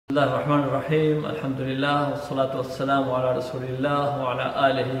Bismillahirrahmanirrahim. Alhamdulillah, wassalatu wassalamu ala rasulillah wa ala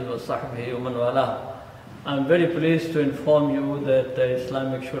alihi wa sahbihi wa man wala. I'm very pleased to inform you that the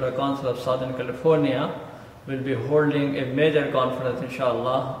Islamic Shura Council of Southern California will be holding a major conference,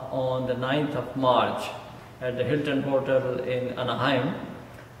 inshallah, on the 9th of March at the Hilton Hotel in Anaheim.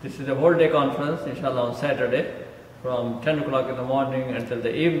 This is a whole day conference, inshallah, on Saturday from 10 o'clock in the morning until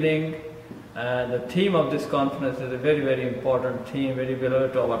the evening. And the theme of this conference is a very, very important theme, very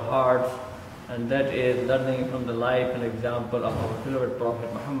beloved to our hearts, and that is learning from the life and example of our beloved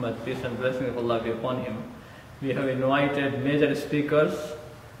Prophet Muhammad, peace and blessings of Allah be upon him. We have invited major speakers,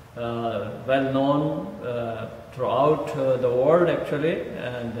 well known throughout the world actually,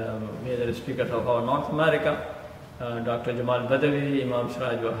 and major speakers of our North America, Dr. Jamal Badawi, Imam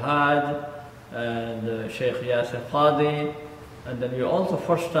Siraj Wahaj, and Sheikh Yasir Qadi. And then we also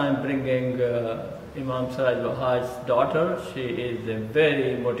first time bringing Imam Siraj Wahaj's daughter. She is a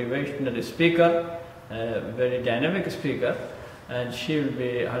very motivational speaker, a very dynamic speaker, and she will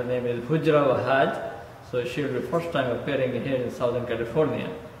be, her name is Hujra Wahaj, so she will be first time appearing here in Southern California.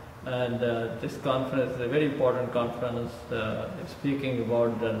 And this conference is a very important conference, speaking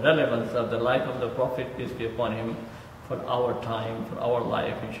about the relevance of the life of the Prophet, peace be upon him, for our time, for our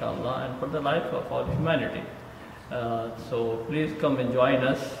life, inshallah, and for the life of all humanity. So please come and join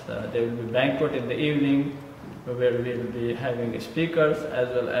us. There will be banquet in the evening where we will be having speakers as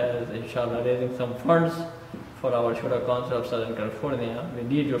well as, inshallah, raising some funds for our Shura Council of Southern California. We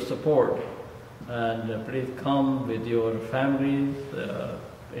need your support, and please come with your families,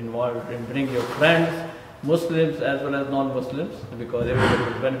 involved and bring your friends, Muslims as well as non-Muslims, because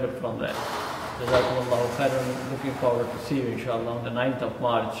everybody will benefit from that. Jazakumullahu khairan. Looking forward to see you, inshallah, on the 9th of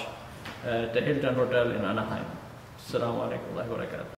March at the Hilton Hotel in Anaheim. Assalamu alaikum wa rahmatullahi wa barakatuh.